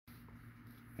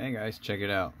Hey guys, check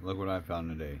it out. Look what I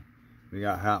found today. We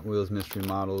got Hot Wheels mystery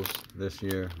models this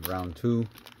year, round 2.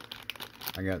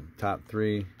 I got the top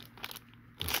 3.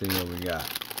 Let's see what we got.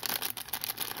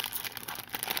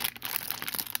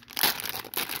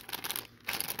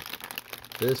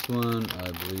 This one,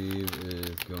 I believe,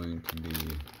 is going to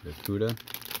be the Cuda.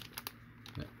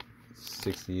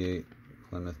 68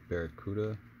 Plymouth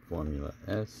Barracuda, Formula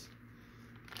S.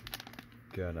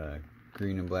 Got a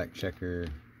green and black checker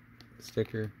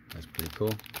sticker. That's pretty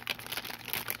cool.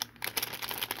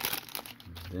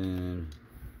 Then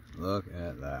look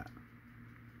at that.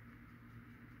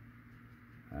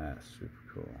 That's super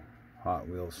cool. Hot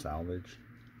Wheels salvage.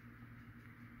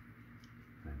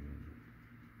 I mean,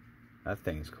 that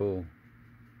thing's cool.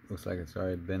 Looks like it's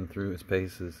already been through its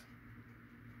paces.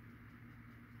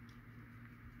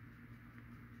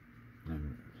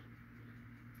 And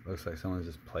looks like someone's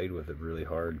just played with it really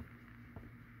hard.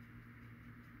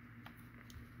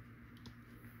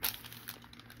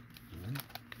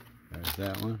 There's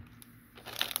that one.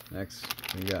 Next,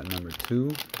 we got number 2.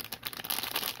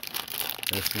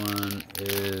 This one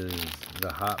is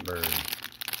the Hot Bird.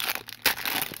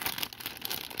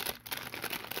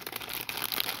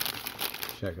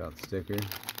 Check out the sticker.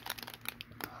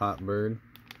 Hot Bird.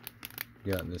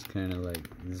 Got this kind of like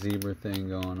zebra thing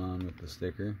going on with the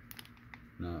sticker.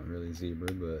 Not really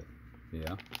zebra, but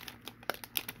yeah.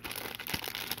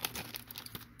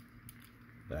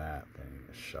 That thing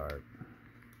is sharp.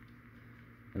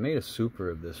 I made a super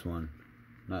of this one.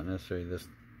 Not necessarily this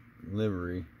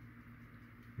livery,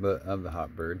 but of the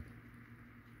Hot Bird.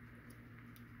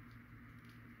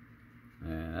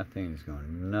 And that thing is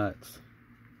going nuts.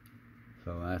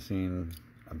 So I seen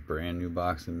a brand new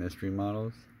box of mystery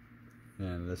models,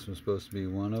 and this was supposed to be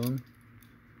one of them.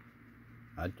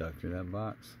 I dug through that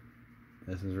box.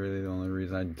 This is really the only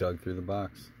reason I dug through the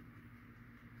box.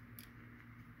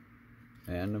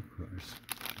 And of course,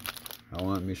 I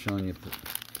won't be showing you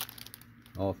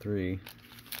all 3.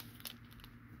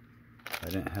 I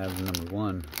didn't have number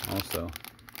 1 also.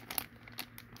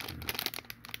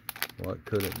 What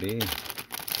could it be?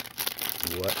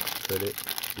 What could it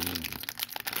be?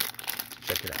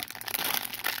 Check it out.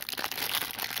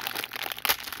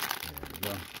 There we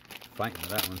go. Fighting with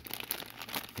that one.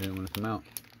 Didn't want to come out.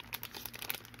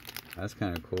 That's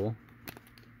kind of cool.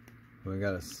 We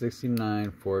got a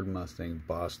 69 Ford Mustang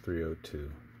Boss 302.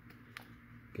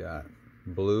 Got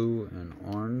blue and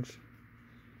orange.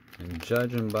 And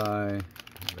judging by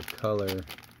the color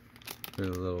through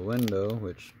the little window,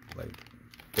 which like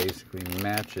basically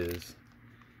matches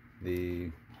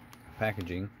the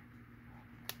packaging,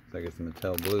 it's like it's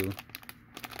Mattel blue.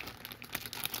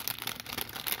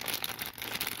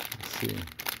 Let's see.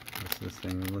 What's this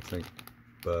thing looks like?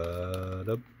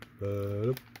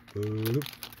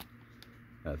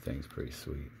 That thing's pretty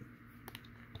sweet.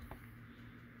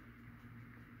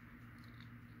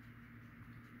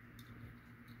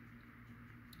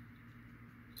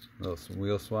 Little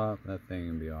wheel swap. That thing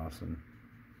would be awesome.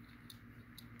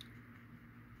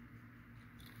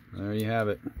 There you have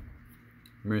it.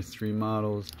 Mystery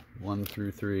models 1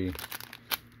 through 3.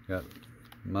 Got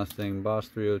Mustang Boss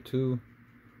 302,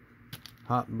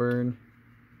 Hot Bird,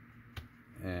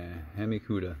 and Hemi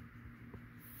Cuda.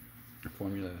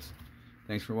 Formulas.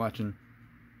 Thanks for watching.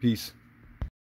 Peace.